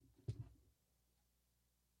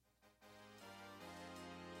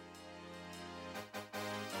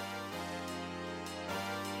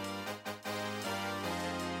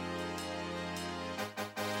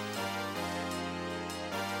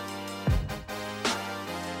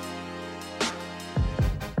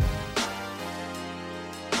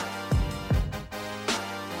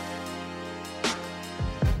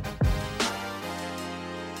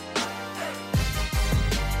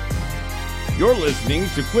You're listening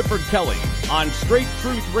to Clifford Kelly on Straight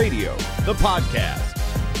Truth Radio, the podcast.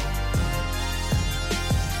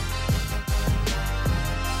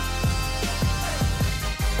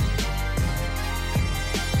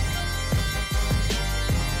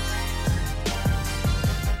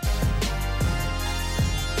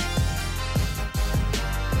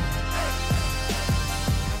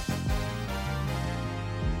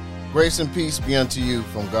 Grace and peace be unto you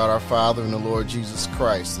from God our Father and the Lord Jesus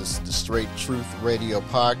Christ. This is the Straight Truth Radio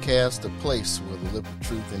podcast, the place where the lip of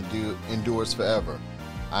truth endures forever.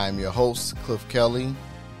 I am your host, Cliff Kelly.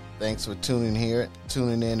 Thanks for tuning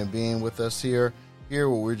in and being with us here where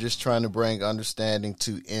we're just trying to bring understanding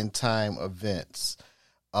to end time events.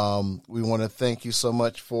 We want to thank you so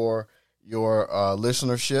much for your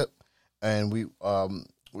listenership, and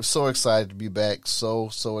we're so excited to be back. So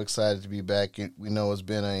excited to be back. We know it's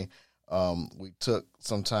been we took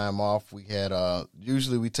some time off. We had,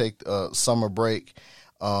 usually we take a summer break.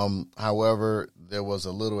 However, there was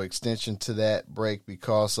a little extension to that break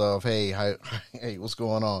because of, hey, what's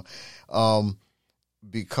going on?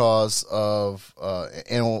 Because of,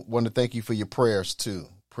 and I want to thank you for your prayers too.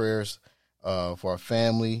 Prayers, for our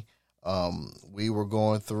family. We were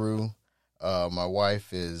going through. My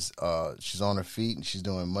wife is, she's on her feet and she's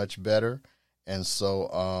doing much better. And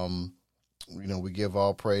so, we give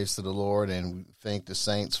all praise to the Lord and we thank the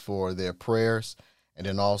saints for their prayers. And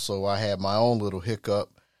then also I had my own little hiccup,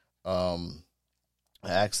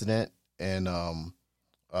 accident, and,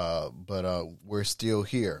 but we're still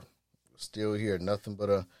here. Nothing but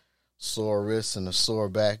a sore wrist and a sore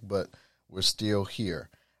back, but we're still here.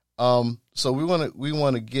 So we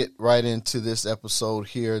want to get right into this episode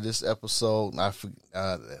here. This episode,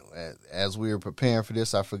 as we were preparing for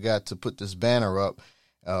this, I forgot to put this banner up,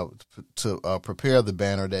 to prepare the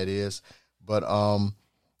banner, that is. But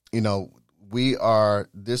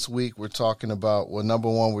this week we're talking about, well, number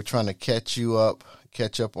one, we're trying to catch up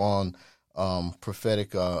on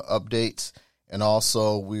prophetic updates, and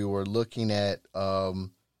also we were looking at.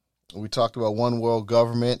 We talked about one world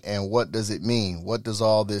government and what does it mean? What does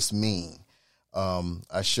all this mean?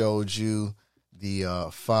 I showed you the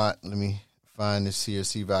font. Let me find this here,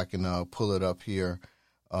 see if I can pull it up here.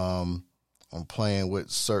 I'm playing with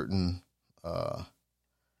certain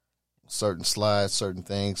slides, certain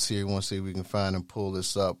things here. We want to see if we can find and pull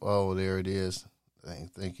this up. Oh, there it is. I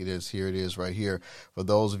think it is. Here it is right here. For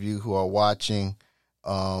those of you who are watching,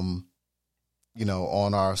 on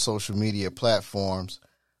our social media platforms,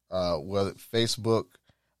 whether Facebook,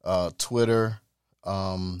 Twitter,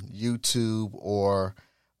 YouTube, or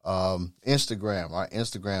Instagram, our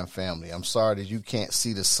Instagram family. I'm sorry that you can't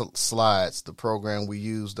see the slides. The program we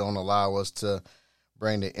use don't allow us to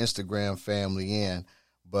bring the Instagram family in,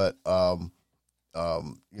 but you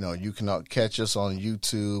can catch us on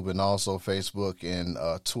YouTube and also Facebook and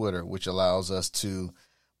Twitter, which allows us to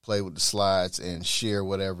play with the slides and share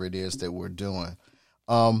whatever it is that we're doing.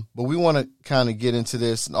 But we want to kind of get into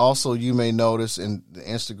this. And also, you may notice in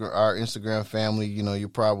our Instagram family, you're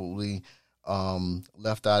probably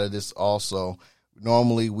left out of this also.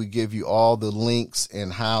 Normally, we give you all the links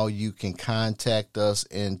and how you can contact us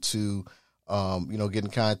and to, get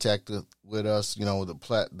in contact with us,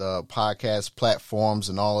 the podcast platforms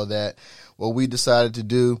and all of that. What we decided to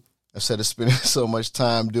do, instead of spending so much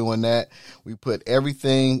time doing that, we put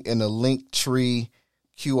everything in a Linktree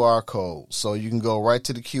QR code. So you can go right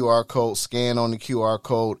to the QR code, scan on the QR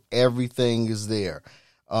code. Everything is there.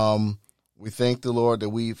 We thank the Lord that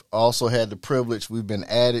we've also had the privilege. We've been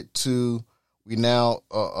added to. We now,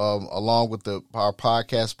 along with our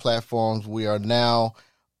podcast platforms, we are now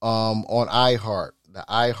on iHeart, the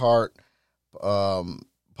iHeart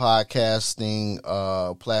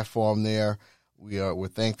podcasting platform. There, we're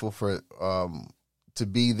thankful for to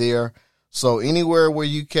be there. So anywhere where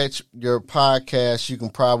you catch your podcast, you can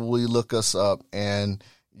probably look us up and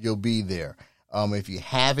you'll be there. If you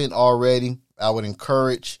haven't already, I would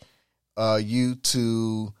encourage you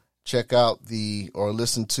to check out or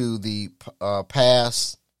listen to the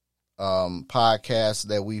past podcasts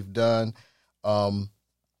that we've done. A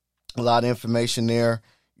lot of information there.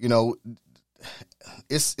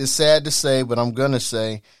 It's sad to say, but I'm going to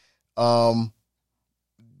say,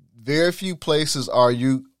 very few places are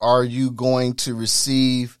you going to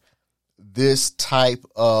receive this type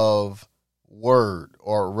of word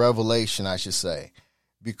or revelation, I should say,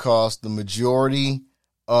 because the majority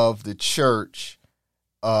of the church,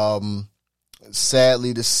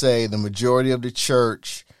 sadly to say, the majority of the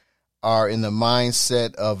church are in the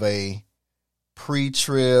mindset of a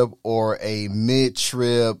pre-trib or a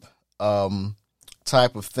mid-trib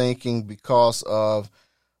type of thinking because of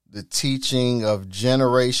the teaching of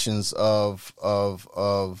generations of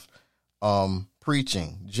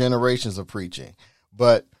preaching, generations of preaching.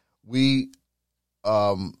 But we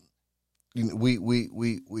want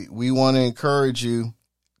to encourage you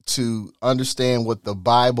to understand what the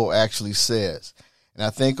Bible actually says. And I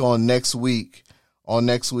think on next week,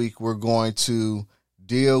 we're going to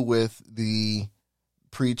deal with the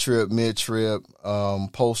pre-trib, mid-trib,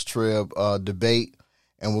 post-trib debate,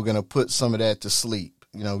 and we're going to put some of that to sleep.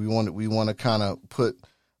 You know, we want to kind of put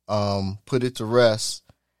it to rest.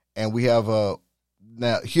 And we have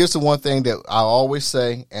now here's the one thing that I always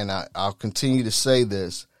say, and I'll continue to say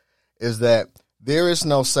this, is that there is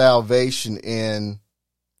no salvation in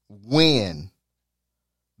when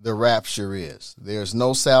the rapture is. There's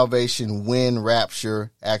no salvation when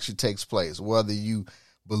rapture actually takes place, whether you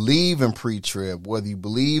believe in pre-trib, whether you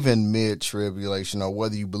believe in mid-tribulation, or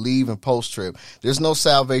whether you believe in post-trib. There's no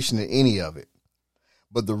salvation in any of it.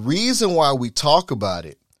 But the reason why we talk about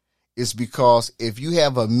it is because if you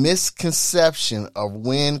have a misconception of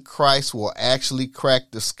when Christ will actually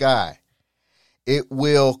crack the sky, it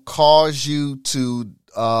will cause you to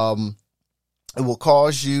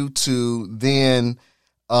then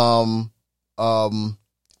act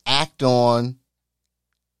on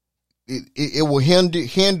it. It will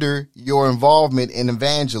hinder your involvement in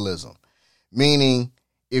evangelism. Meaning,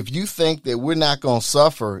 if you think that we're not going to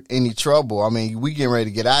suffer any trouble, I mean, we getting ready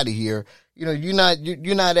to get out of here. You know, you're not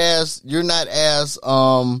as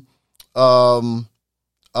on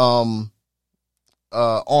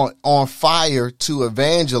fire to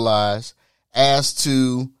evangelize as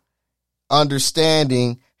to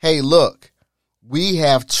understanding, hey, look, we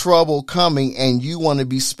have trouble coming and you want to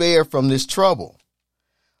be spared from this trouble.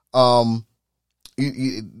 There's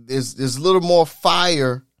a little more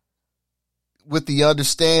fire with the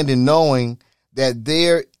understanding, knowing that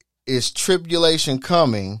there is tribulation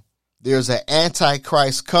coming. There's an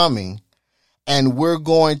antichrist coming, and we're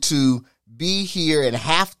going to be here and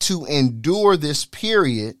have to endure this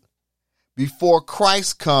period before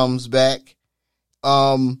Christ comes back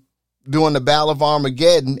during the Battle of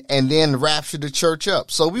Armageddon and then rapture the church up.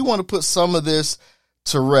 So we want to put some of this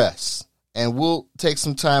to rest, and we'll take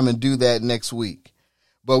some time and do that next week.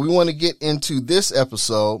 But we want to get into this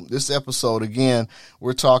episode. This episode, again,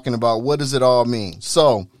 we're talking about what does it all mean.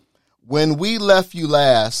 So when we left you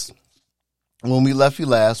last,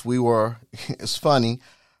 we were, it's funny,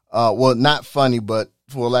 well, not funny, but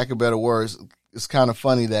for lack of better words, it's kind of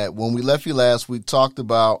funny that when we left you last, we talked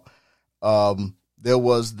about there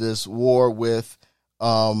was this war with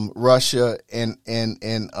Russia and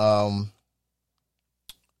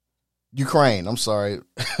Ukraine. I'm sorry,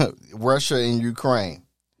 Russia and Ukraine.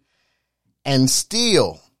 And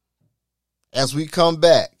still, as we come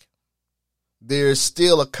back, there's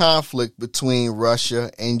still a conflict between Russia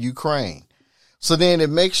and Ukraine. So then it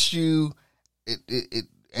makes you,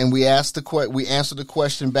 and we answered the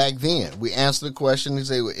question back then. We answered the question and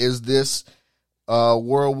say, is this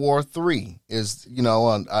World War III?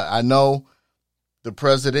 I know the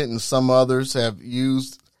president and some others have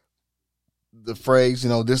used the phrase,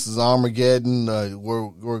 this is Armageddon.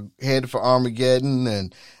 We're headed for Armageddon,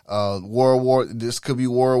 and this could be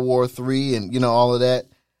World War III, and all of that.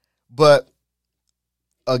 But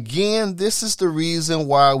again, this is the reason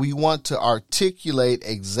why we want to articulate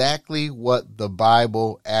exactly what the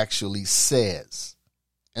Bible actually says.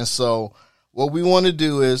 And so what we want to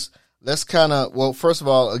do is first of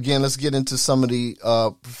all, again, let's get into some of the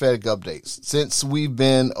prophetic updates. Since we've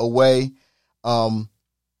been away,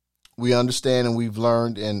 we understand and we've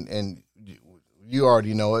learned, and you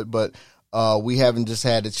already know it, but we haven't just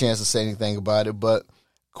had the chance to say anything about it, but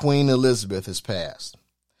Queen Elizabeth has passed.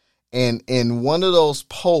 And in one of those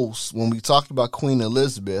posts, when we talked about Queen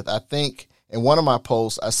Elizabeth, I think in one of my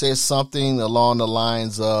posts, I said something along the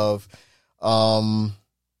lines of the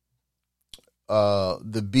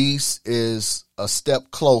beast is a step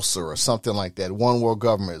closer, or something like that. One world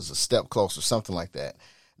government is a step closer, something like that.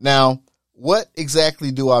 Now, what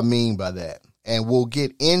exactly do I mean by that? And we'll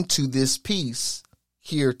get into this piece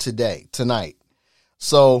here tonight.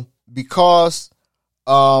 So because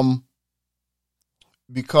I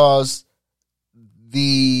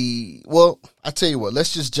tell you what,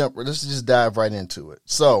 let's just dive right into it.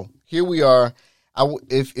 So here we are.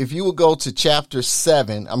 If you would go to chapter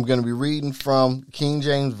 7, I'm going to be reading from King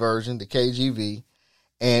James Version, the KJV.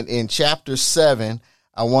 And in chapter 7,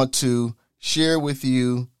 I want to share with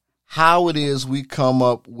you how it is we come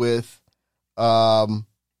up with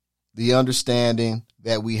the understanding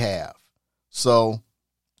that we have. So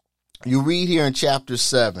you read here in chapter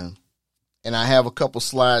 7, and I have a couple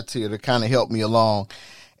slides here to kind of help me along.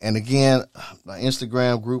 And again, my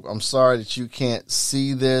Instagram group, I'm sorry that you can't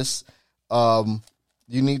see this. You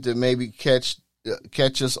need to maybe catch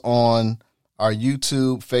us on our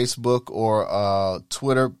YouTube, Facebook, or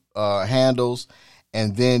Twitter handles,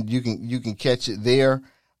 and then you can catch it there.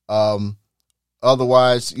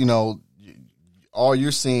 Otherwise, all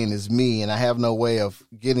you're seeing is me, and I have no way of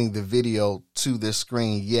getting the video to this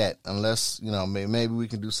screen yet, unless maybe we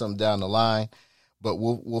can do something down the line. But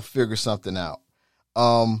we'll figure something out.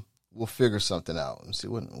 We'll figure something out. Let's see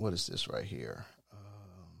what is this right here.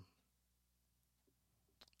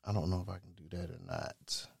 I don't know if I can do that or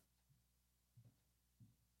not.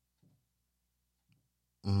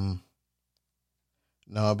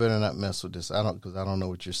 No, I better not mess with this. Because I don't know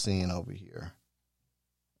what you're seeing over here,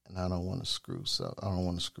 and I don't want to screw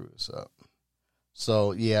this up.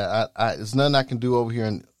 So yeah, there's nothing I can do over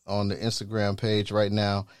here on the Instagram page right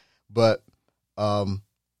now, but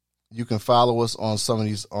you can follow us on some of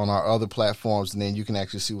these on our other platforms, and then you can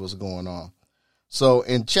actually see what's going on. So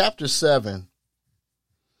in chapter 7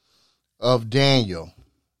 of Daniel,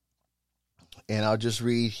 and I'll just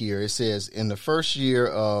read here. It says, in the first year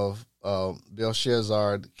of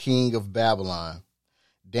Belshazzar, the king of Babylon,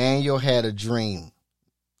 Daniel had a dream.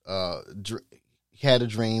 And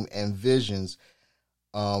visions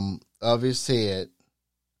of his head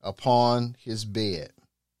upon his bed.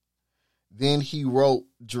 Then he wrote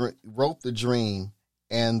the dream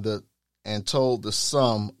and told the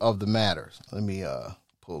sum of the matters. Let me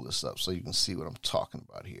pull this up so you can see what I'm talking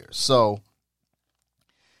about here. So,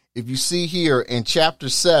 if you see here in chapter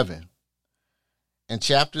 7,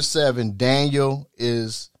 Daniel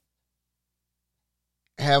is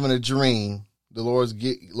having a dream. The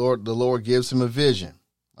Lord gives him a vision.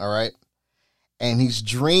 All right. And he's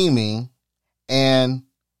dreaming, and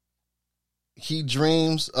he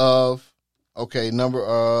dreams of,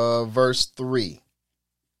 verse 3.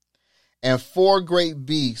 And 4 great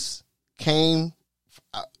beasts came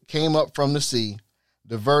up from the sea,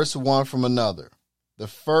 diverse one from another. The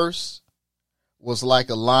first was like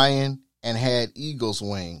a lion and had eagle's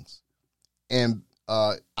wings. And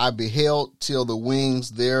I beheld till the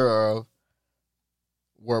wings thereof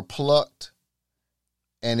were plucked,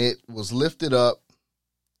 and it was lifted up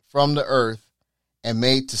from the earth and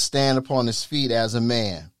made to stand upon his feet as a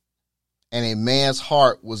man. And a man's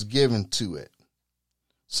heart was given to it.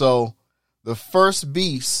 So the first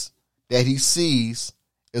beast that he sees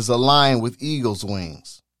is a lion with eagle's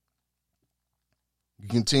wings. You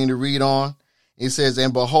continue to read on. It says,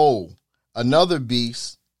 and behold, another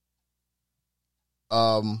beast,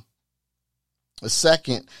 a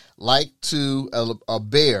second, like to a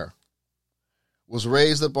bear, was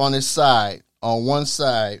raised up on his side, on one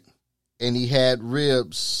side, and he had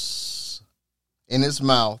ribs in his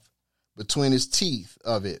mouth between his teeth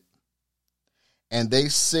of it. And they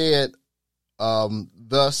said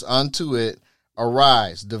thus unto it,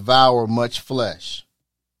 arise, devour much flesh.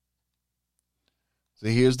 So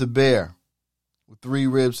here's the bear with 3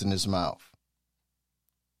 ribs in his mouth.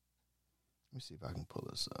 Let me see if I can pull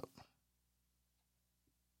this up.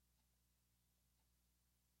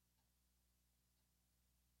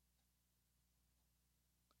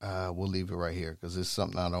 We'll leave it right here because it's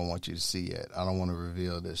something I don't want you to see yet. I don't want to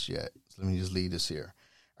reveal this yet. So let me just leave this here.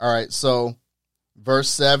 All right, so verse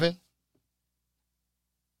 7.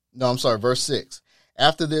 No, I'm sorry, verse 6.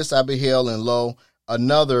 After this I beheld, and lo,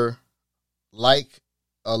 another like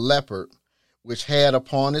a leopard, which had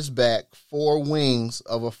upon his back 4 wings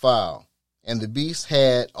of a fowl. And the beast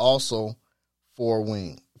had also 4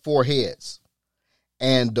 heads,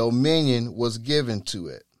 and dominion was given to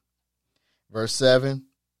it. Verse 7.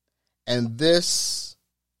 And this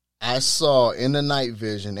I saw in the night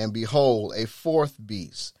vision, and behold, a 4th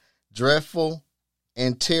beast, dreadful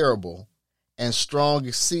and terrible, and strong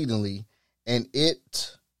exceedingly, and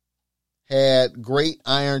it had great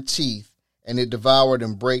iron teeth, and it devoured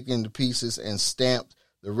and brake into pieces and stamped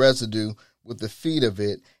the residue with the feet of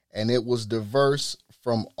it, and it was diverse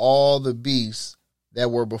from all the beasts that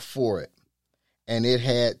were before it, and it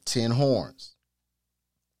had 10 horns.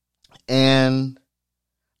 And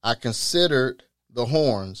I considered the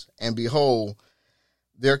horns, and behold,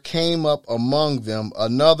 there came up among them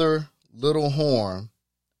another little horn,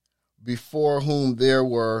 before whom there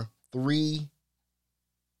were 3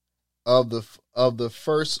 of the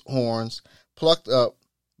first horns plucked up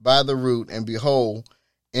by the root, and behold,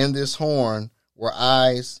 in this horn were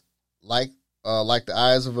eyes like the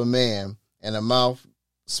eyes of a man, and a mouth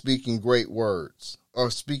speaking great words, or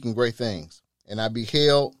speaking great things. And I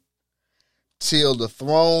beheld till the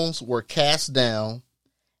thrones were cast down,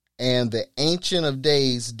 and the Ancient of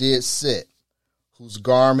Days did sit, whose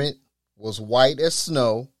garment was white as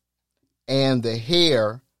snow, and the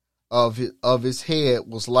hair of his head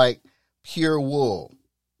was like pure wool.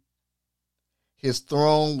 His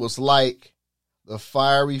throne was like the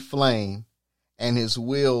fiery flame, and his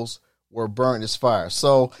wheels were burnt as fire.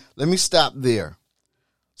 So let me stop there.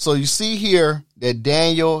 So you see here that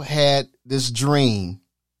Daniel had this dream,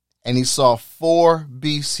 and he saw 4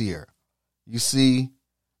 beasts here. You see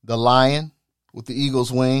the lion with the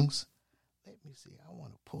eagle's wings. Let me see. I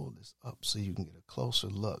want to pull this up so you can get a closer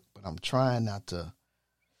look, but I'm trying not to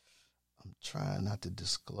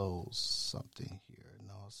disclose something here.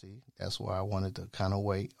 No, see, that's why I wanted to kind of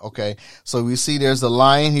wait. Okay, so we see there's the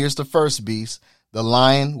lion. Here's the first beast, the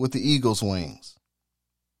lion with the eagle's wings.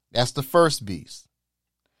 That's the first beast.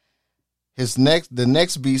 The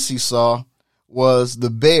next beast he saw was the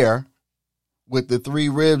bear with the 3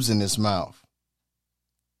 ribs in his mouth.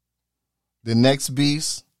 The next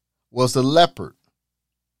beast was the leopard,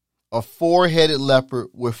 a 4-headed leopard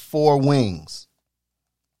with 4 wings.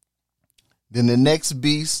 Then the next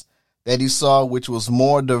beast that he saw, which was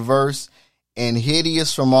more diverse and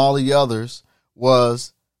hideous from all the others,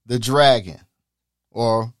 was the dragon.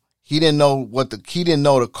 Or he didn't know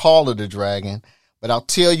the call of the dragon, but I'll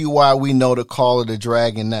tell you why we know the call of the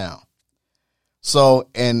dragon now. So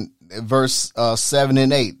in verse 7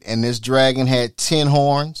 and 8, and this dragon had 10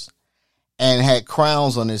 horns and had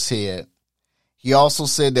crowns on his head. He also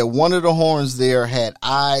said that one of the horns there had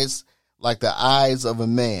eyes like the eyes of a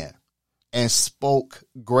man, and spoke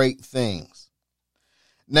great things.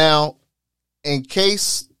 Now, in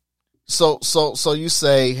case, so you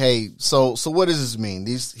say, hey, so what does this mean?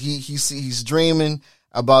 He's dreaming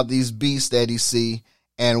about these beasts that he see,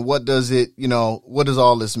 and what does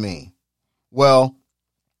all this mean? Well,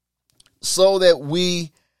 so that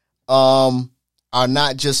we are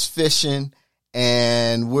not just fishing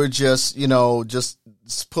and we're just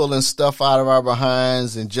pulling stuff out of our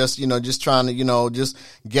behinds and just trying to, just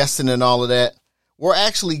guessing and all of that. We're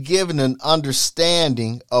actually given an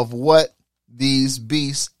understanding of what these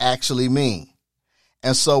beasts actually mean.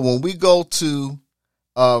 And so when we go to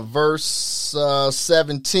verse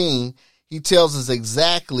 17, he tells us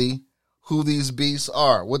exactly who these beasts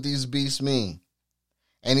are, what these beasts mean.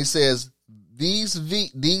 And he says,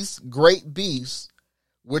 these great beasts,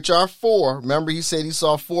 which are 4, remember he said he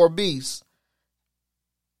saw 4 beasts,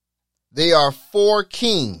 they are 4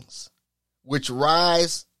 kings which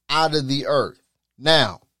rise out of the earth.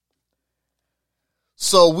 Now,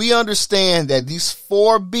 so we understand that these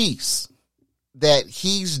 4 beasts that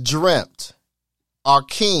he's dreamt are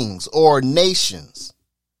kings or nations.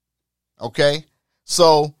 Okay?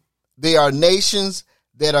 So they are nations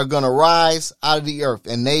that are going to rise out of the earth,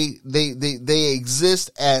 and they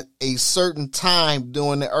exist at a certain time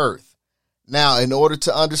during the earth. Now, in order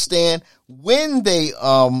to understand when they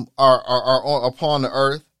are upon the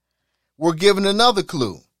earth, we're given another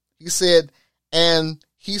clue. He said, and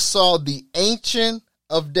he saw the Ancient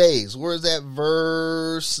of Days. Where is that?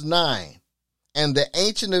 Verse 9. And the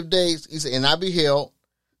Ancient of Days, he said, and I beheld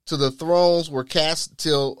till the thrones were cast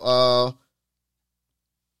till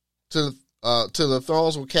the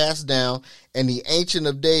thrones were cast down, and the Ancient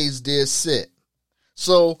of Days did sit.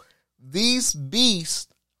 So these beasts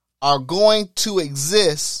are going to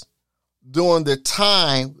exist during the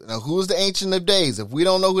time. Now, who's the Ancient of Days? If we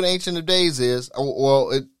don't know who the Ancient of Days is,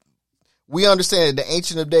 we understand that the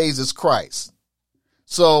Ancient of Days is Christ.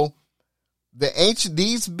 So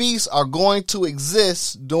these beasts are going to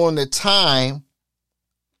exist during the time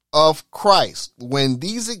of Christ. When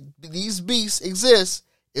these beasts exist,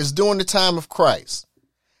 is during the time of Christ.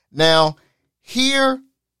 Now, here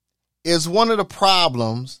is one of the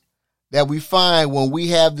problems that we find when we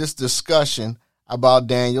have this discussion about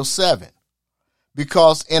Daniel 7.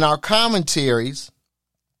 Because in our commentaries,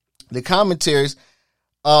 they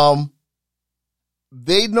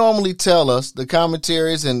normally tell us, the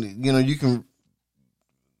commentaries, and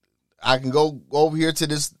I can go over here to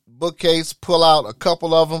this bookcase, pull out a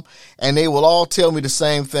couple of them, and they will all tell me the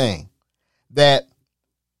same thing. That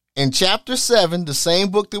in chapter 7, the same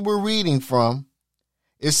book that we're reading from,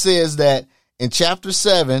 it says that in chapter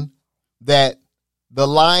 7 that the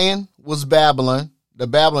lion was Babylon, the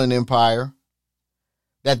Babylon Empire,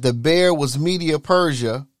 that the bear was Media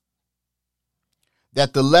Persia,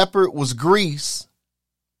 that the leopard was Greece,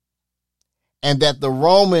 and that the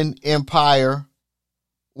Roman Empire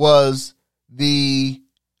was the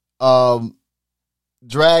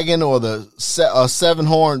dragon or the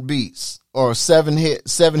 7-horned beast or seven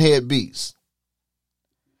head beast.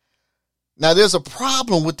 Now, there's a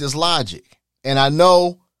problem with this logic, and I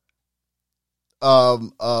know a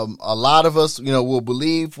lot of us, will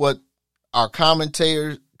believe what our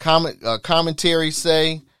commentators commentaries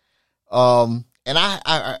say. And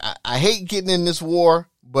I hate getting in this war,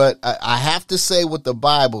 but I have to say what the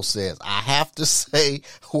Bible says. I have to say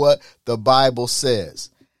what the Bible says.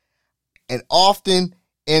 And often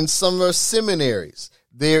in some of the seminaries,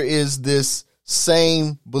 there is this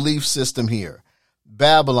same belief system here.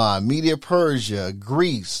 Babylon, Media Persia,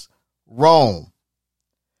 Greece, Rome.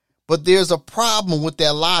 But there's a problem with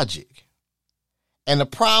that logic. And the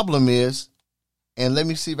problem is, and let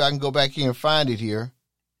me see if I can go back here and find it here.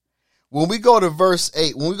 When we go to verse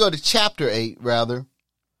 8, when we go to chapter 8,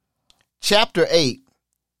 chapter 8,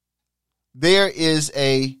 there is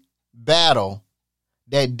a battle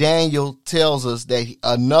that Daniel tells us that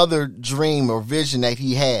another dream or vision that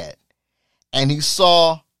he had. And he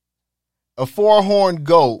saw a four-horned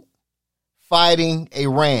goat fighting a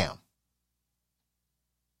ram.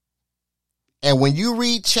 And when you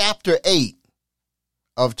read chapter 8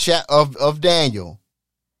 of Daniel,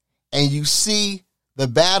 and you see the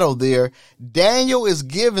battle there, Daniel is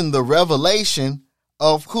given the revelation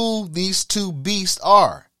of who these two beasts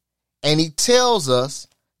are. And he tells us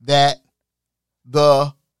that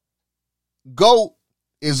the goat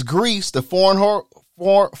is Greece, the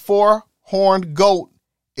four-horned goat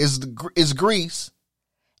is Greece,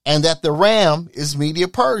 and that the ram is Media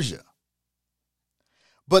Persia.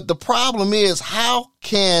 But the problem is, how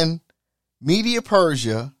can Media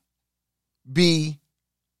Persia be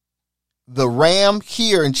the ram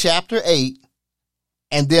here in chapter 8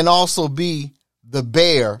 and then also be the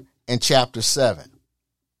bear in chapter 7?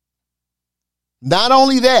 Not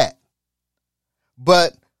only that,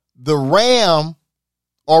 but the ram,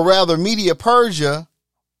 or rather Media Persia,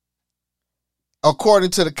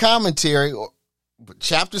 according to the commentary,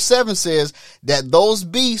 chapter 7 says that those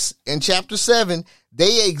beasts in chapter 7,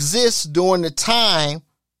 they exist during the time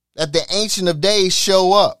that the Ancient of Days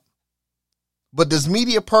show up. But does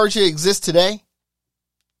Media Persia exist today?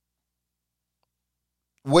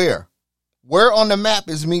 Where? Where on the map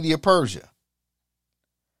is Media Persia?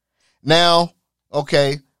 Now,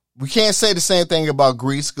 okay, we can't say the same thing about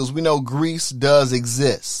Greece because we know Greece does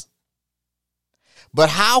exist. But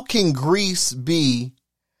how can Greece be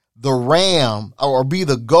the ram or be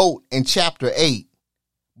the goat in chapter 8,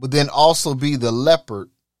 but then also be the leopard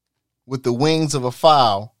with the wings of a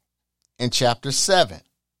fowl in chapter 7?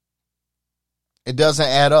 It doesn't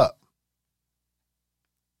add up.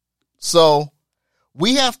 So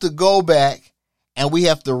we have to go back and we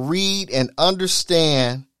have to read and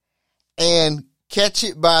understand and catch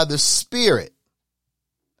it by the spirit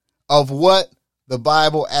of what the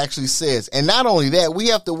Bible actually says. And not only that, we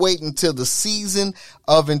have to wait until the season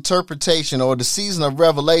of interpretation or the season of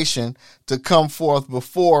revelation to come forth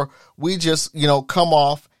before we just, come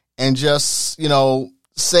off and just,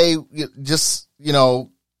 say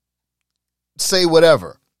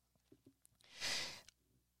whatever.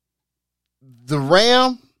 The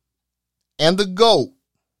ram and the goat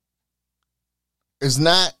is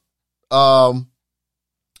not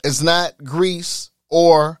Greece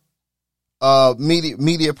or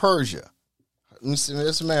Media Persia. Let me see.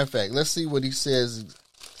 As a matter of fact, let's see what he says.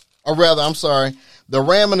 Or rather, I'm sorry. The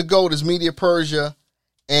ram and the goat is Media Persia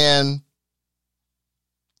and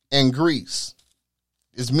Greece.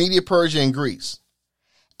 It's Media Persia and Greece.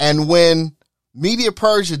 And when Media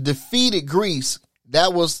Persia defeated Greece,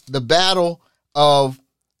 that was the battle of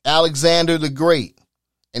Alexander the Great.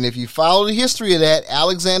 And if you follow the history of that,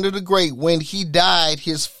 Alexander the Great, when he died,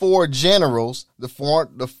 his four generals, the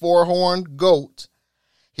four-horned goat,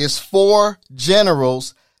 his four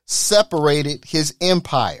generals separated his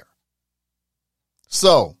empire.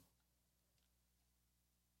 So,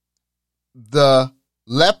 the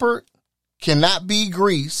leopard cannot be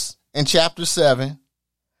Greece in chapter 7,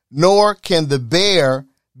 nor can the bear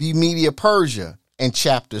be Media Persia in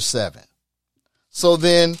chapter 7. So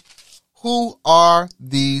then, who are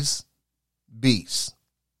these beasts?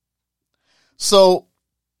 So,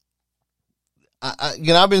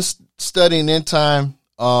 I've been studying end time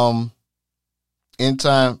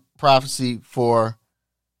prophecy for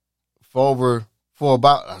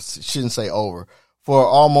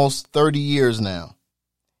almost 30 years now,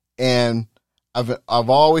 and I've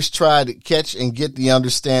always tried to catch and get the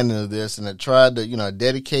understanding of this, and I tried to I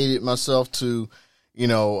dedicated myself to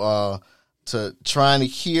to trying to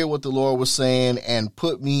hear what the Lord was saying and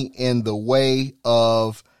put me in the way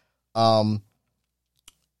of other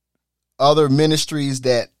ministries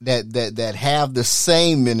that have the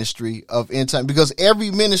same ministry of end time, because every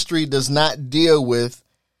ministry does not deal with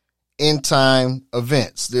end time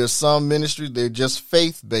events. There's some ministry, they're just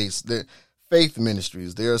faith-based, they're faith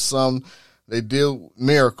ministries. There are some, they deal with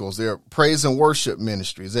miracles. They're praise and worship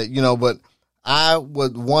ministries that, but I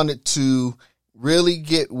would wanted to really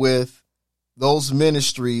get with those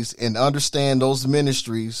ministries and understand those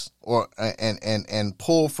ministries and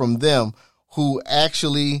pull from them who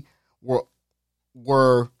actually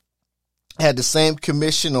were had the same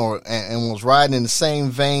commission and was riding in the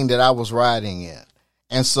same vein that I was riding in.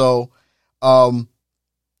 And so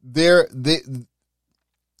they're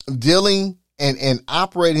dealing and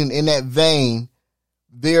operating in that vein.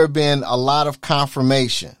 There have been a lot of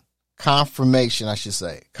confirmation, I should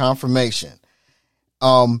say.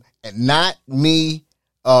 And not me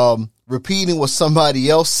repeating what somebody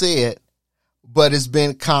else said, but it's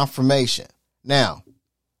been confirmation. Now,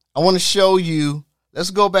 I want to show you,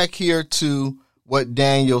 let's go back here to what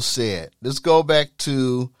Daniel said. Let's go back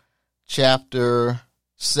to chapter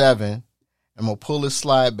 7. I'm going to pull this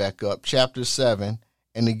slide back up, chapter 7.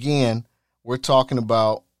 And again, we're talking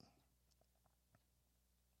about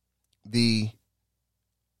the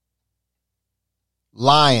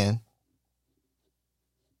lion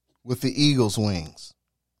with the eagle's wings.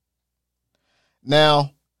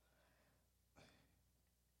 Now,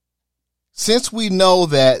 since we know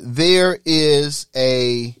that there is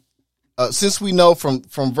since we know from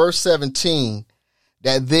verse 17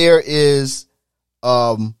 that there is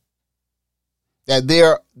that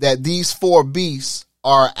these four beasts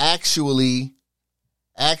are actually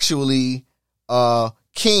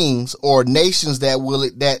kings or nations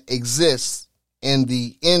that exist in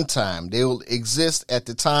the end time. They will exist at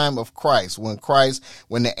the time of Christ, when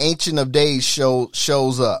the Ancient of Days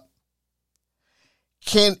shows up.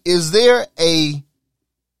 Is there a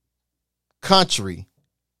country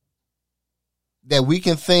that we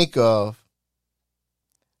can think of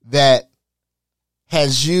that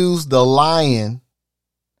has used the lion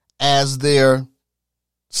as their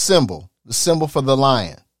symbol, the symbol for the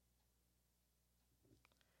lion?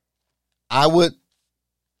 I would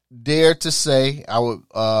dare to say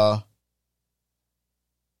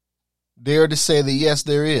that yes,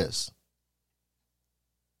 there is.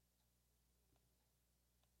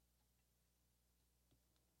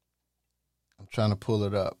 I'm trying to pull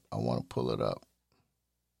it up. I want to pull it up.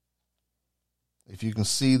 If you can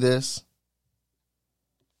see this.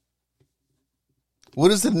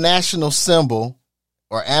 What is the national symbol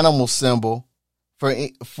or animal symbol for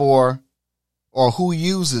or who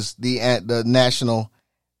uses the national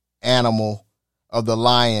animal of the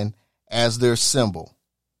lion as their symbol?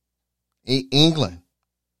 England.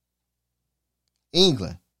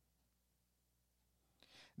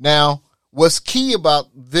 Now, what's key about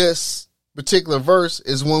this particular verse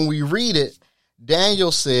is when we read it,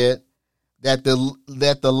 Daniel said that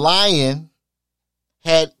the lion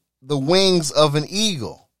had the wings of an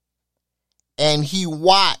eagle, and he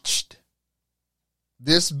watched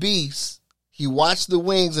this beast. He watched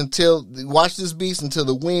this beast until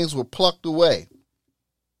the wings were plucked away.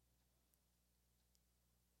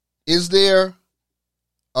 Is there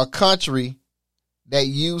a country that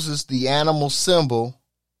uses the animal symbol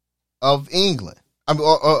of England,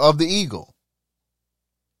 of the eagle?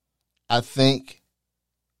 I think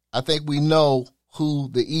we know who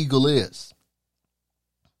the eagle is.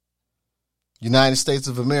 United States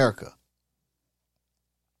of America.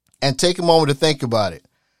 And take a moment to think about it.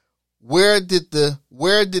 Where did the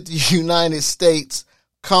United States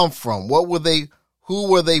come from?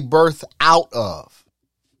 Who were they birthed out of?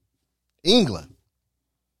 England.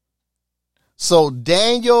 So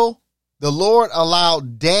the Lord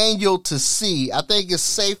allowed Daniel to see. I think it's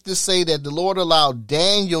safe to say that the Lord allowed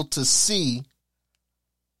Daniel to see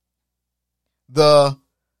the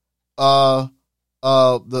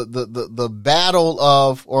battle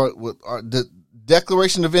of or the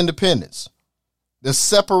Declaration of Independence, the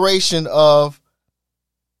separation of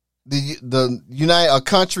a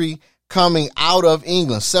country coming out of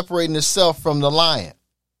England, separating itself from the lion,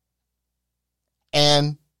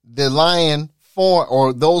 and the lion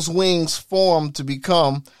those wings formed to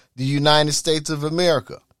become the United States of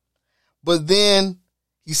America. But then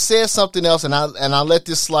he said something else, and I let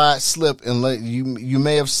this slide slip, and you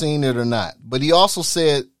may have seen it or not. But he also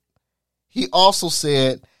said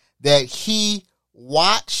that he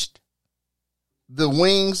watched the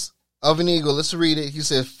wings of an eagle. Let's read it. He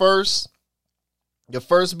said, the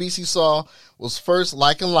first beast he saw was first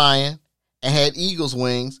like a lion and had eagle's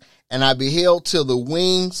wings, and I beheld till the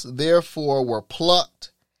wings therefore were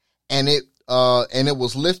plucked, and it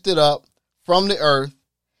was lifted up from the earth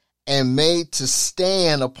and made to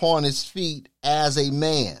stand upon his feet as a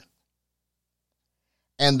man.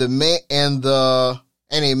 And a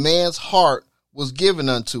man's heart was given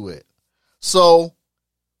unto it. So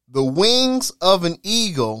the wings of an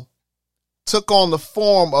eagle took on the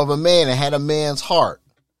form of a man and had a man's heart.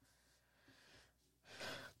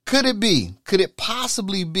 Could it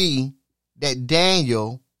possibly be that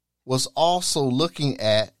Daniel was also looking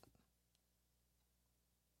at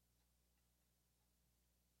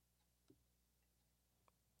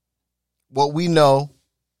what we know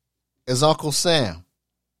as Uncle Sam?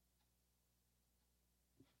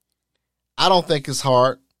 I don't think it's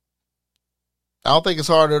hard. I don't think it's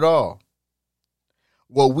hard at all.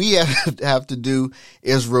 What we have to do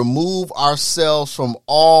is remove ourselves from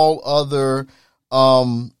all other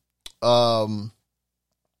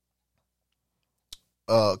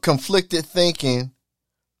conflicted thinking,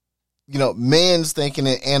 man's thinking,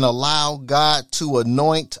 and allow God to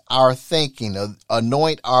anoint our thinking,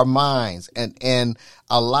 anoint our minds, and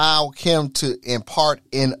allow him to impart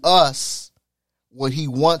in us what he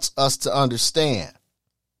wants us to understand.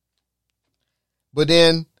 But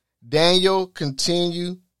then Daniel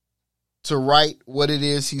continued to write what it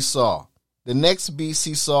is he saw. The next beast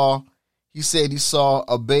he said he saw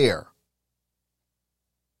a bear.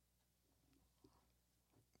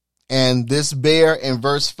 And this bear in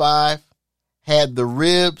verse 5 had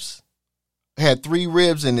 3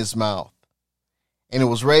 ribs in his mouth, and it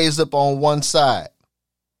was raised up on one side,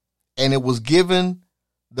 and it was given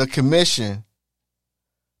the commission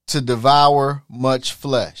to devour much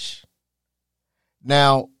flesh.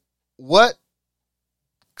 Now, what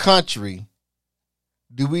country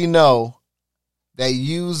do we know that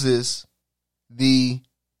uses the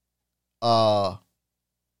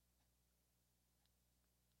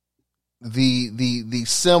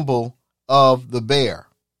symbol of the bear?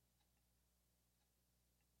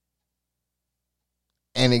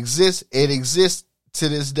 And it exists to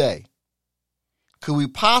this day. Could we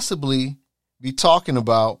possibly be talking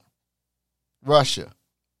about Russia?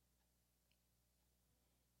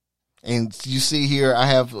 And you see here, I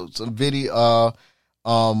have some video,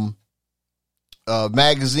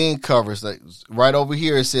 magazine covers. Like right over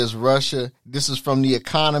here, it says Russia. This is from The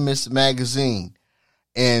Economist magazine.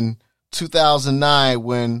 In 2009,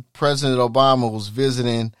 when President Obama was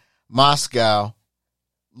visiting Moscow,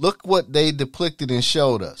 look what they depicted and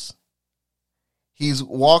showed us. He's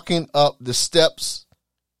walking up the steps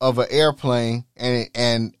of an airplane,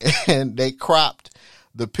 and they cropped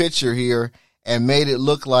the picture here and made it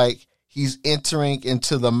look like he's entering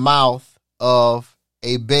into the mouth of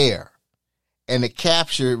a bear. And the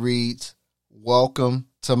caption reads, "Welcome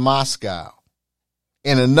to Moscow."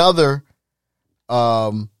 In another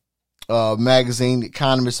magazine, The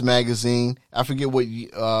Economist magazine, I forget what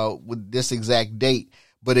this exact date,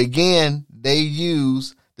 but again, they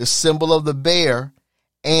use the symbol of the bear,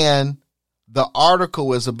 and the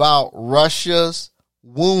article is about Russia's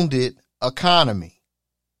wounded economy.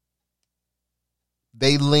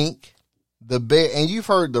 They link the bear, and you've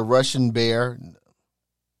heard the Russian bear.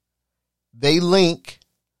 They link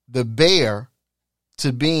the bear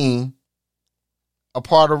to being a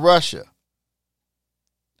part of Russia.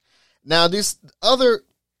 Now, this other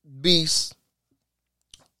beast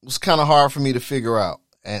was kind of hard for me to figure out,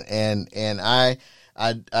 and I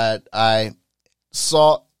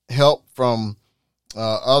sought help from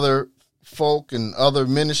other folk and other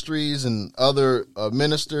ministries and other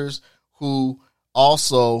ministers who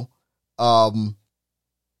also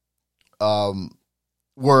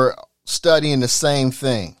were studying the same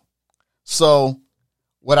thing. So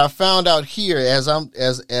what I found out here, as I've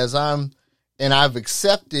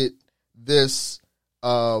accepted this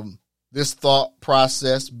thought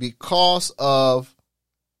process because of,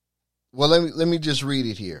 well, let me just read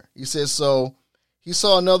it here. He says, so he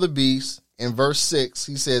saw another beast in verse 6.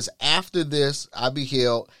 He says, after this I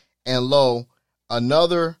beheld, and lo,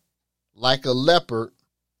 another like a leopard,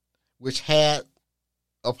 which had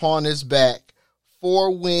upon his back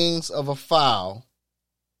 4 wings of a fowl,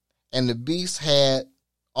 and the beast had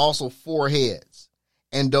also 4 heads,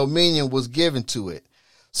 and dominion was given to it.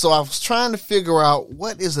 So I was trying to figure out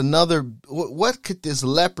what could this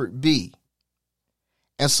leopard be?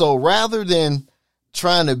 And so rather than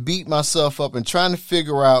trying to beat myself up and trying to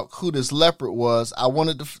figure out who this leopard was, I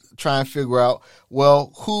wanted to try and figure out,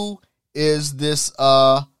 well, who is this,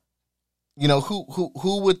 who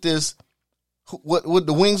with this, with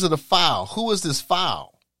the wings of the fowl? Who is this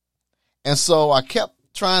fowl? And so I kept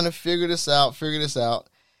trying to figure this out.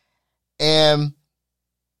 And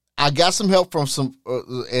I got some help from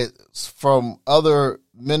from other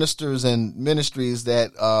ministers and ministries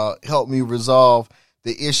that helped me resolve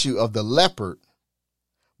the issue of the leopard.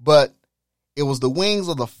 But it was the wings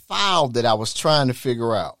of the fowl that I was trying to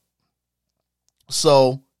figure out.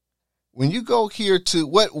 So when you go here to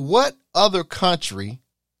what other country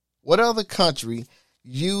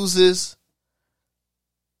uses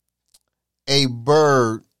a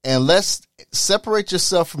bird And let's separate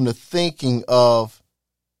yourself from the thinking of,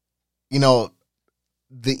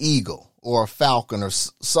 the eagle or a falcon or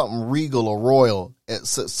something regal or royal,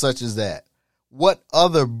 such as that. What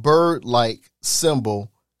other bird-like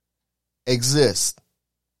symbol exists?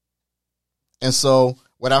 And so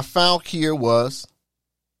what I found here was,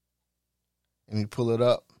 let me pull it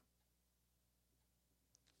up,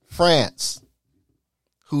 France,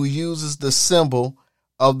 who uses the symbol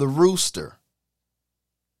of the rooster.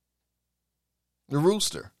 The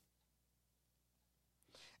rooster.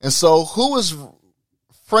 And so who is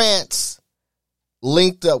France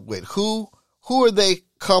linked up with? Who are they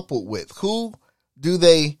coupled with? Who do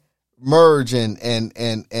they merge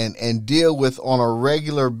and deal with on a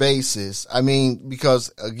regular basis? I mean,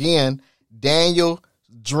 because again, Daniel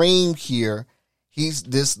dreamed here,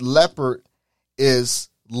 this leopard is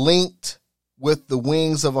linked with the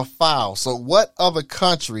wings of a fowl. So what other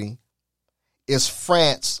country is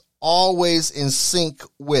France always in sync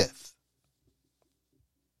with?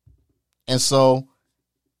 And so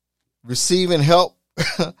receiving help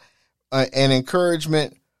and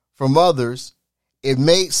encouragement from others, it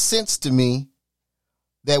made sense to me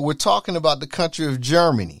that we're talking about the country of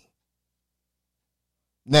Germany.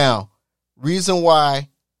 Now, reason why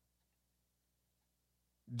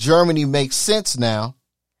Germany makes sense now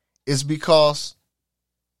is because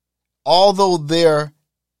although their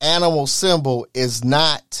animal symbol is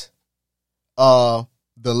not the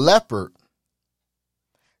leopard,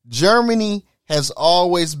 Germany has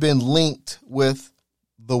always been linked with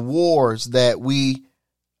the wars that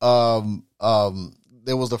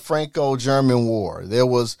there was the Franco-German War. There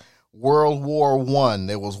was World War I.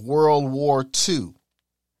 There was World War II.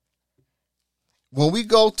 When we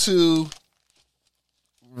go to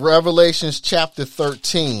Revelations chapter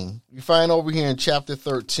 13, you find over here in chapter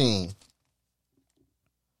 13,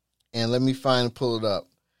 and let me find and pull it up.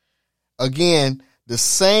 Again, the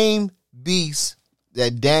same beast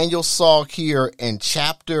that Daniel saw here in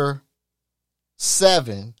chapter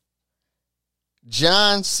 7,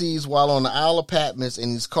 John sees while on the Isle of Patmos,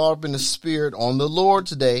 and he's caught up in the Spirit on the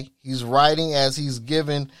Lord's day. He's writing as he's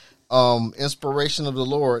given inspiration of the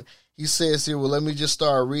Lord. He says here, well, let me just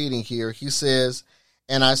start reading here. He says,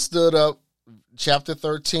 and I stood up, chapter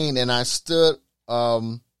 13, and I stood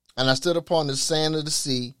upon the sand of the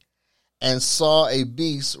sea and saw a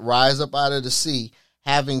beast rise up out of the sea,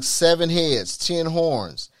 having 7 heads, 10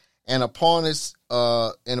 horns, and upon his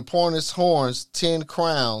horns 10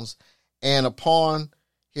 crowns, and upon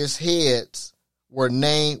his heads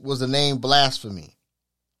was the name blasphemy.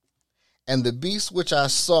 And the beast which I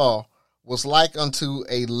saw was like unto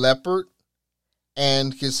a leopard,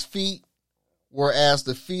 and his feet were as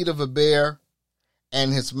the feet of a bear,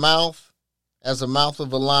 and his mouth as the mouth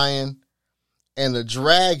of a lion. And the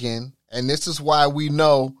dragon, and this is why we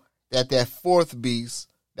know that fourth beast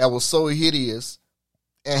that was so hideous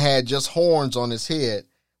and had just horns on his head,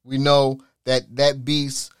 we know that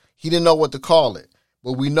beast, he didn't know what to call it,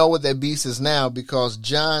 but we know what that beast is now because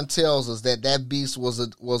John tells us that beast was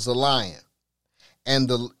a lion,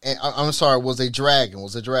 was a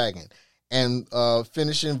dragon. And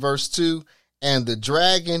finishing verse 2, and the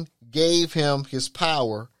dragon gave him his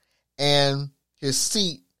power and his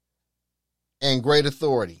seat and great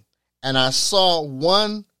authority. And I saw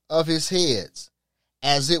one of his heads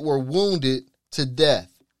as it were wounded to death.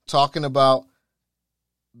 Talking about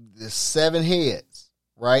the 7 heads,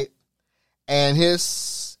 right? And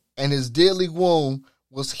his deadly wound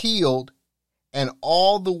was healed, and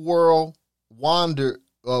all the world wondered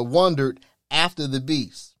after the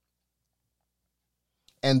beast.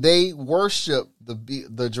 And they worshiped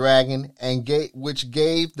the dragon, and which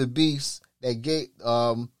gave the beast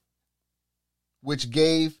which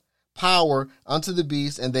gave power unto the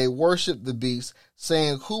beast, and they worshiped the beast,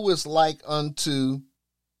 saying, who is like unto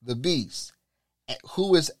the beast?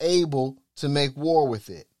 Who is able to make war with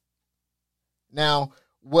it? Now,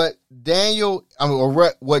 what John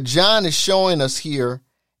is showing us here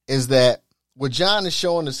is that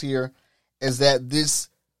these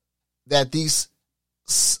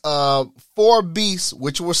 4 beasts,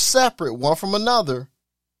 which were separate one from another,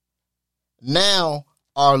 now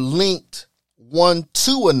are linked one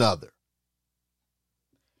to another.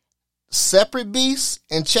 Separate beasts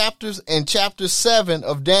in chapter 7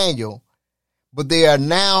 of Daniel, but they are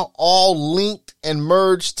now all linked and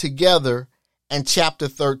merged together in chapter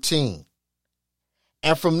 13.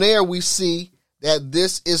 And from there we see that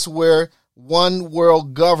this is where one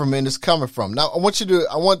world government is coming from. Now I want you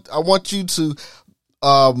to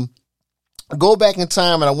go back in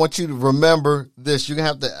time, and I want you to remember this. You're gonna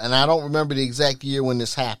have to, and I don't remember the exact year when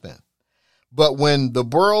this happened, but when the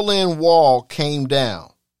Berlin Wall came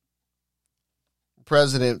down,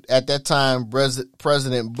 at that time,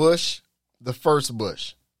 President Bush, the first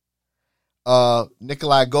Bush,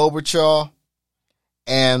 Nikolai Gorbachev,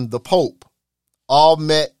 and the Pope all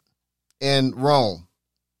met in Rome.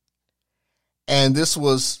 And this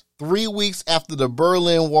was 3 weeks after the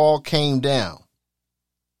Berlin Wall came down.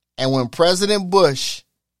 And when President Bush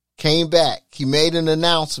came back, he made an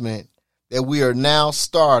announcement that we are now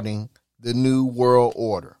starting the new world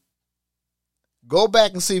order. Go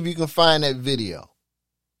back and see if you can find that video.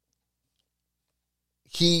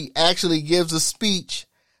 He actually gives a speech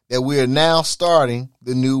that we are now starting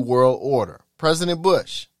the new world order. President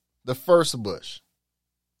Bush, the first Bush.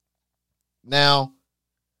 Now,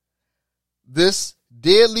 this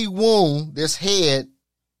deadly wound, this head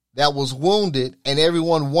that was wounded and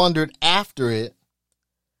everyone wondered after it,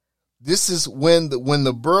 this is when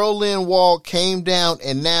the Berlin Wall came down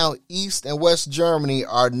and now East and West Germany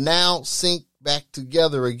are now synced back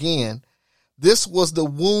together again. This was the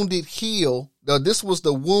wounded heel. This was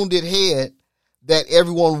the wounded head that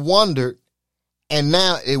everyone wondered, and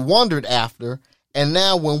now it wondered after. And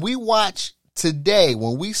now when we watch today,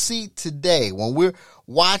 when we see today, when we're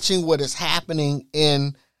watching what is happening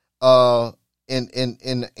in the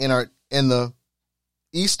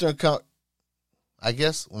Eastern, I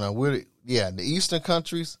guess the Eastern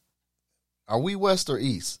countries, are we West or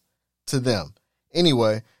East to them?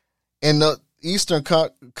 Anyway, in the Eastern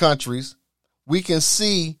countries, we can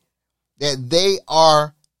see that they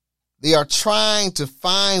are trying to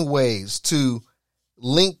find ways to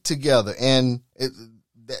link together, and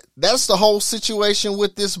that's the whole situation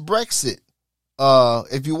with this Brexit.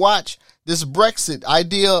 If you watch this Brexit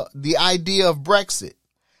idea, the idea of Brexit,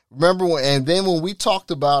 remember when we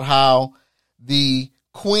talked about how the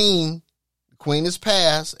Queen is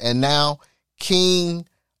passed, and now King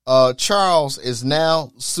Charles is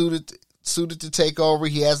now suited to take over.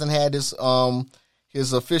 He hasn't had his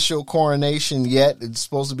official coronation yet. It's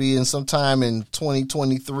supposed to be in sometime in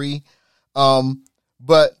 2023.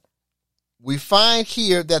 But we find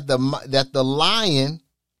here that the lion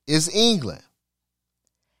is England.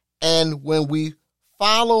 And when we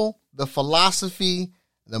follow the philosophy,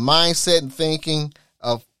 the mindset and thinking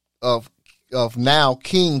of now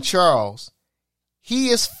King Charles, he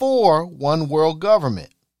is for one world government.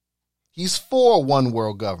 He's for one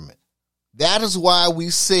world government. That is why we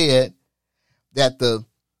said that the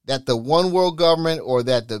one world government, or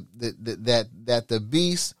that the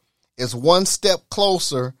beast is one step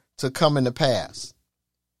closer to coming to pass.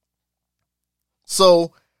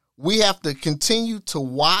 So we have to continue to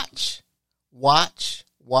watch,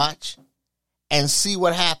 and see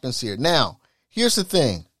what happens here. Now, here's the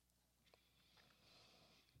thing.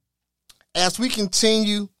 As we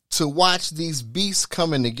continue to watch these beasts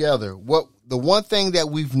coming together, the one thing that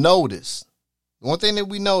we notice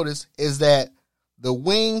is that the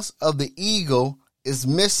wings of the eagle is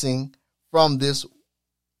missing from this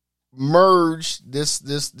merged beast,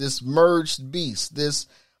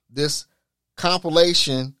 this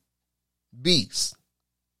compilation beast.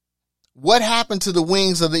 What happened to the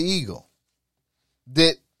wings of the eagle?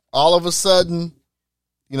 Did all of a sudden,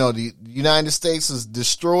 the United States is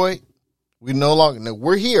destroyed?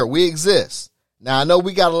 We're here. We exist. Now, I know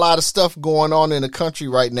we got a lot of stuff going on in the country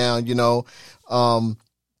right now. You'll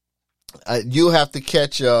have to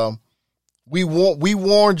catch. We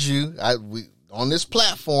warned you on this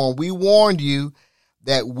platform. We warned you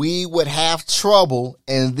that we would have trouble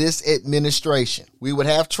in this administration. We would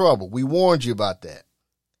have trouble. We warned you about that.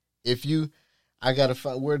 I gotta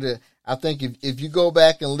find I think if you go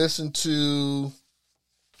back and listen to,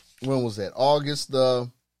 when was that? August the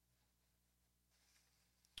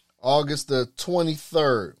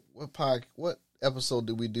 23rd. What episode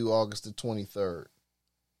did we do August the 23rd?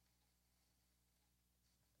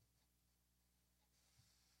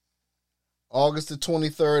 August the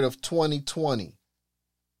 23rd of 2020.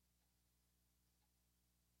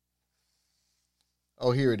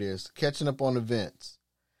 Oh, here it is. Catching up on events.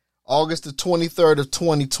 August the 23rd of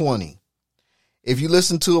 2020. If you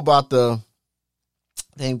listen to about the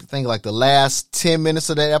last 10 minutes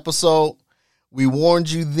of that episode, we warned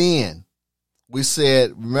you then. We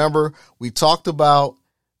said, remember, we talked about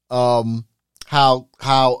how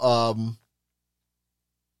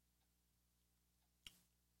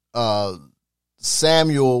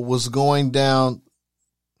Samuel was going down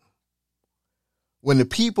when the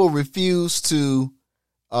people refused to,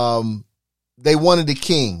 they wanted a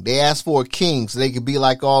king. They asked for a king so they could be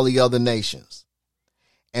like all the other nations.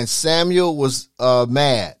 And Samuel was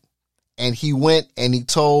mad, and he went and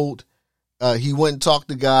talked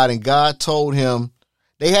to God, and God told him,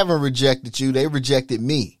 they haven't rejected you. They rejected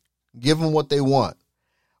me. Give them what they want.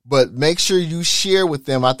 But make sure you share with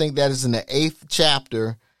them. I think that is in the 8th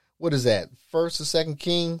chapter. What is that? 1st or 2nd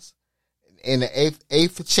Kings? In the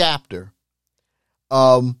 8th chapter.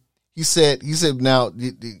 He said, now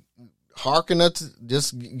hearken unto,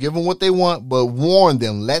 just give them what they want, but warn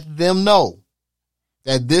them, let them know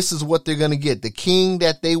that this is what they're going to get. The king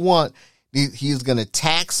that they want, he's going to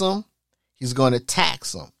tax them. He's going to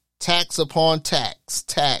tax them. Tax upon tax,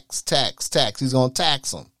 tax. He's going to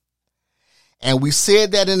tax them. And we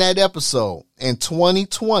said that in that episode in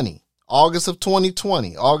 2020, August of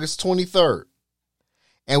 2020, August 23rd.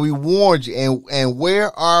 And we warned you. And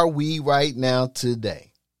where are we right now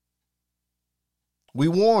today? We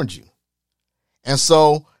warned you. And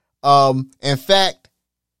so, in fact,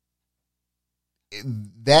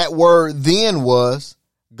 that word then was,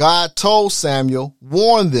 God told Samuel,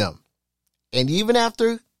 warn them. And even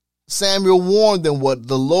after Samuel warned them what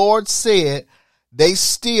the Lord said, they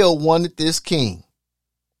still wanted this king.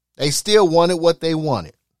 They still wanted what they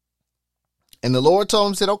wanted. And the Lord told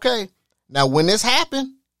him, said, okay, now when this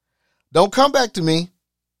happened, don't come back to me.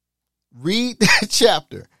 Read that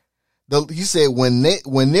chapter. He said, when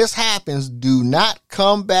this happens, do not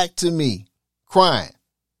come back to me crying.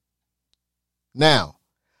 Now,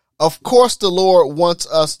 of course, the Lord wants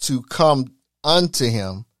us to come unto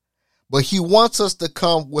him, but he wants us to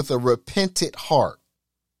come with a repentant heart.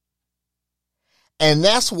 And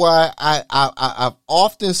that's why I've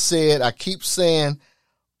often said, I keep saying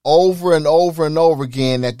over and over and over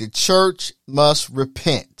again that the church must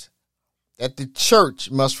repent. That the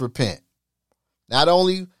church must repent. Not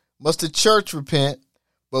only must the church repent,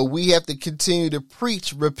 but we have to continue to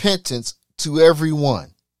preach repentance to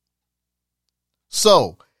everyone.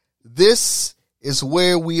 So, this is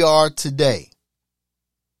where we are today.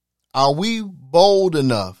 Are we bold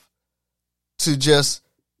enough to just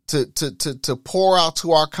to pour out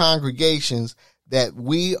to our congregations that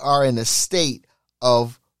we are in a state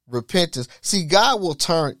of repentance? See, God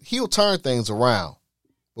he'll turn things around,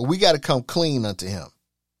 but we got to come clean unto him.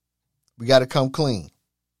 We got to come clean.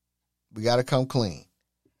 We got to come clean.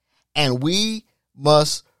 And we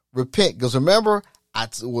must repent. Because remember,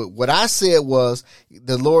 what I said was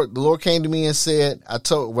the Lord came to me and said,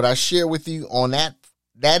 what I shared with you on that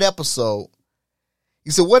episode. He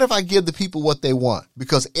said, what if I give the people what they want?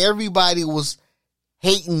 Because everybody was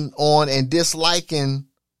hating on and disliking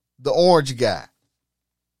the orange guy.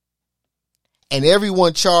 And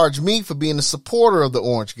everyone charged me for being a supporter of the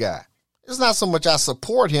orange guy. It's not so much I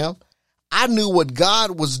support him. I knew what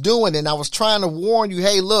God was doing, and I was trying to warn you,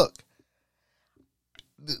 hey, look,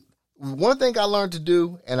 one thing I learned to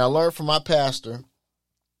do, and I learned from my pastor,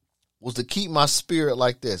 was to keep my spirit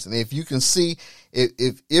like this. And if you can see,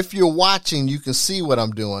 if you're watching, you can see what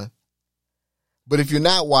I'm doing. But if you're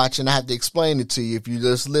not watching, I have to explain it to you. If you're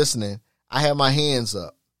just listening, I have my hands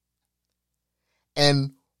up.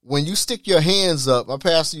 And when you stick your hands up, my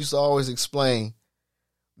pastor used to always explain,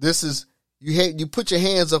 this is, you put your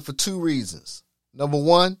hands up for two reasons. Number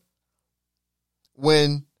one,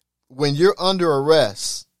 when you're under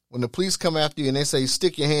arrest, when the police come after you and they say,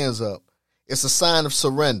 stick your hands up, it's a sign of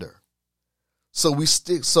surrender. So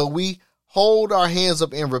we hold our hands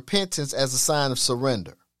up in repentance as a sign of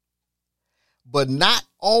surrender. But not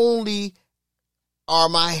only are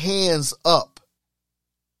my hands up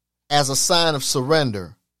as a sign of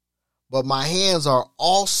surrender, but my hands are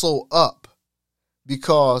also up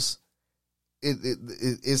because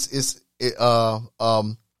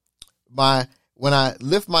when I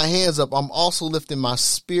lift my hands up, I'm also lifting my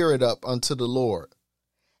spirit up unto the Lord.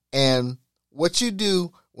 And what you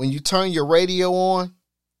do when you turn your radio on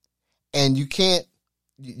and you're trying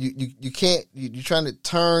to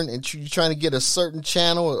turn and you're trying to get a certain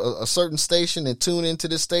channel, a certain station and tune into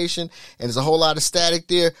this station, and there's a whole lot of static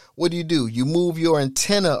there. What do? You move your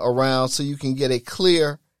antenna around so you can get a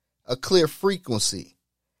clear frequency.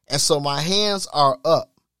 And so my hands are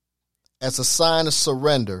up as a sign of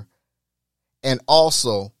surrender, and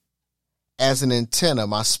also as an antenna.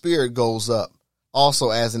 My spirit goes up also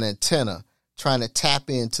as an antenna, trying to tap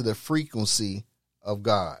into the frequency of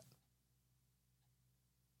God.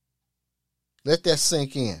 Let that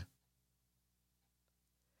sink in.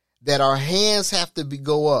 That our hands have to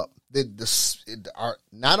go up.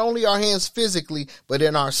 Not only our hands physically, but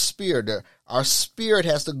in our spirit. Our spirit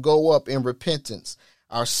has to go up in repentance.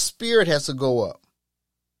 Our spirit has to go up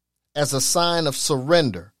as a sign of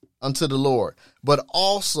surrender unto the Lord, but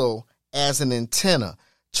also as an antenna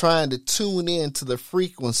trying to tune in to the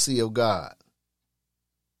frequency of God.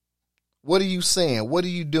 What are you saying? What are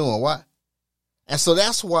you doing? What? And so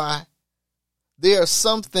that's why there are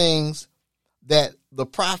some things that the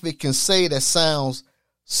prophet can say that sounds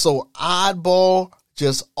so oddball,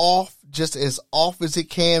 just as off as it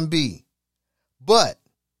can be. But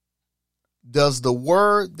does the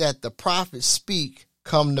word that the prophets speak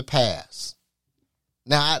come to pass?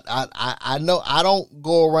 Now, I know I don't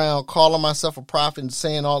go around calling myself a prophet and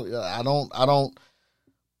saying I'm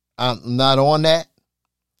not on that.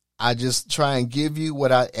 I just try and give you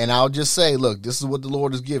I'll just say, look, this is what the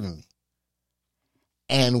Lord has given me.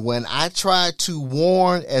 And when I try to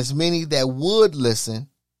warn as many that would listen,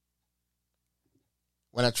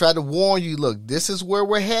 when I try to warn you, look, this is where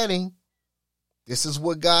we're heading. This is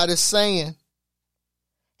what God is saying.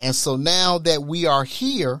 And so now that we are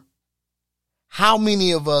here, how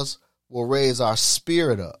many of us will raise our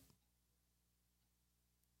spirit up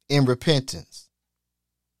in repentance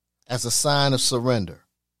as a sign of surrender,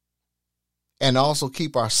 and also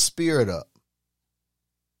keep our spirit up,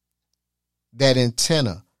 that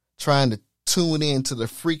antenna, trying to tune into the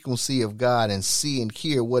frequency of God and see and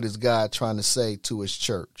hear what is God trying to say to his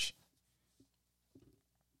church?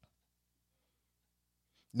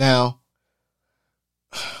 Now,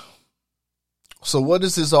 so what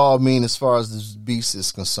does this all mean as far as this beast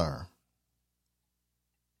is concerned?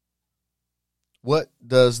 What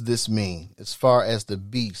does this mean as far as the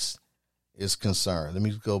beast is concerned? Let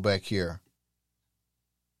me go back here.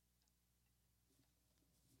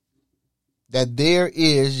 That there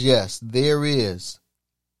is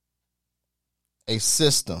a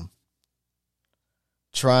system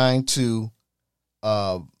trying to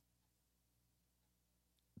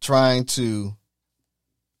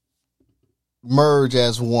merge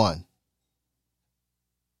as one.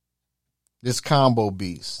 This combo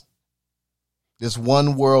beast, this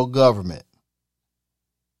one world government,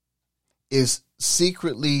 is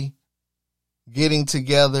secretly getting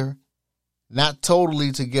together, not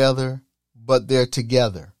totally together, but they're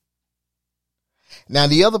together. Now,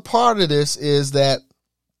 the other part of this is that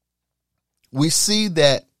we see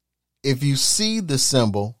that if you see the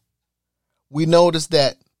symbol, we notice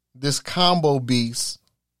that this combo beast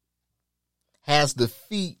has the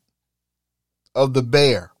feet of the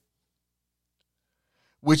bear,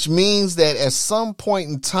 which means that at some point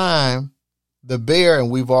in time, the bear, and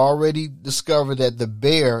we've already discovered that the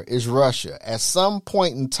bear is Russia. At some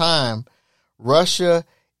point in time, Russia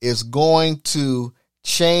is going to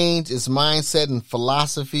change its mindset and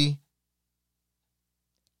philosophy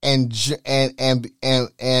and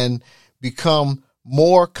become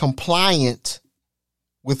more compliant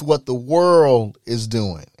with what the world is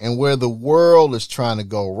doing and where the world is trying to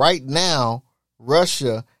go. Right now,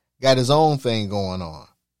 Russia got his own thing going on.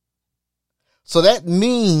 So that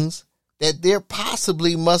means that there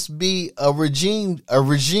possibly must be a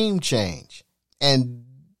regime change. And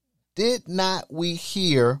did not we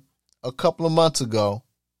hear a couple of months ago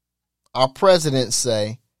our president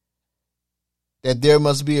say that there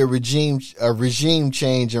must be a regime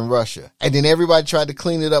change in Russia? And then everybody tried to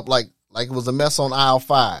clean it up like it was a mess on aisle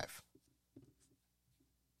 5.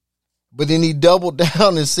 But then he doubled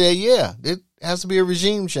down and said, yeah, it has to be a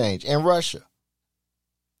regime change in Russia.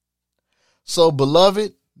 So,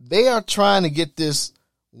 beloved, they are trying to get this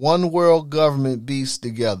one world government beast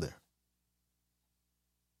together.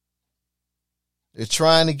 They're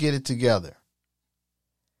trying to get it together.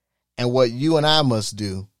 And what you and I must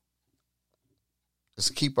do is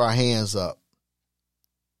keep our hands up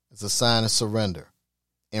as a sign of surrender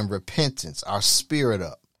and repentance, our spirit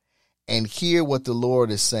up, and hear what the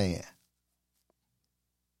Lord is saying.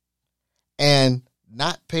 And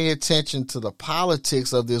not pay attention to the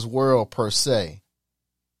politics of this world per se,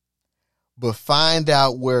 but find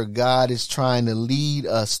out where God is trying to lead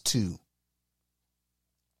us to,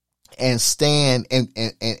 and stand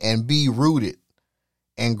and be rooted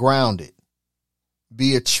and grounded.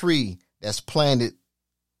 Be a tree that's planted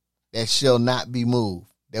that shall not be moved,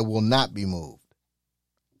 that will not be moved.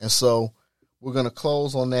 And so we're going to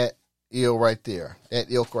close on that ilk right there.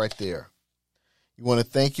 You want to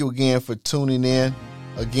thank you again for tuning in.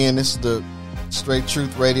 Again, this is the Straight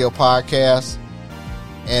Truth Radio Podcast.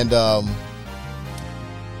 And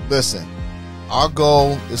listen, our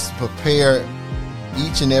goal is to prepare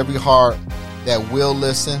each and every heart that will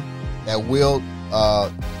listen, that will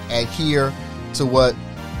adhere to what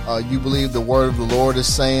you believe the word of the Lord is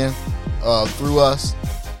saying through us.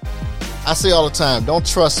 I say all the time, don't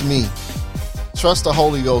trust me. Trust the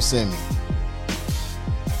Holy Ghost in me.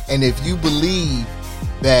 And if you believe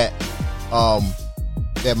that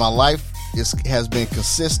that my life has been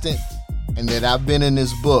consistent and that I've been in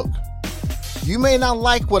this book, you may not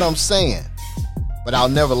like what I'm saying, but I'll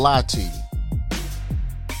never lie to you.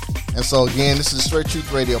 And so again, this is Straight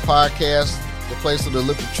Truth Radio Podcast, the place where the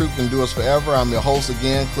lip of truth endures forever. I'm your host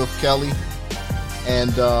again, Cliff Kelly.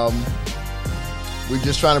 And We're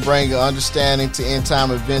just trying to bring an understanding to end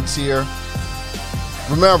time events here.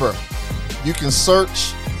 Remember, you can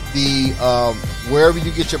search the wherever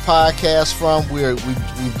you get your podcast from.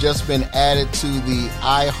 We've just been added to the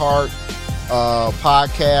iHeart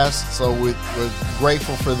podcast, so we're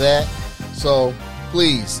grateful for that. So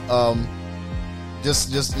please,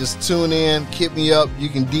 just tune in, hit me up. You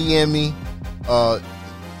can DM me,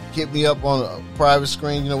 hit me up on a private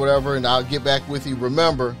screen, whatever, and I'll get back with you.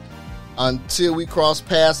 Remember, until we cross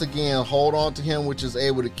paths again, hold on to him, which is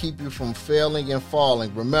able to keep you from failing and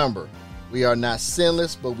falling. Remember, we are not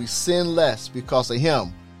sinless, but we sin less because of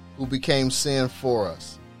him who became sin for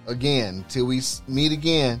us. Again, until we meet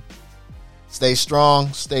again, stay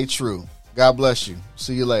strong, stay true. God bless you.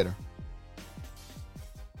 See you later.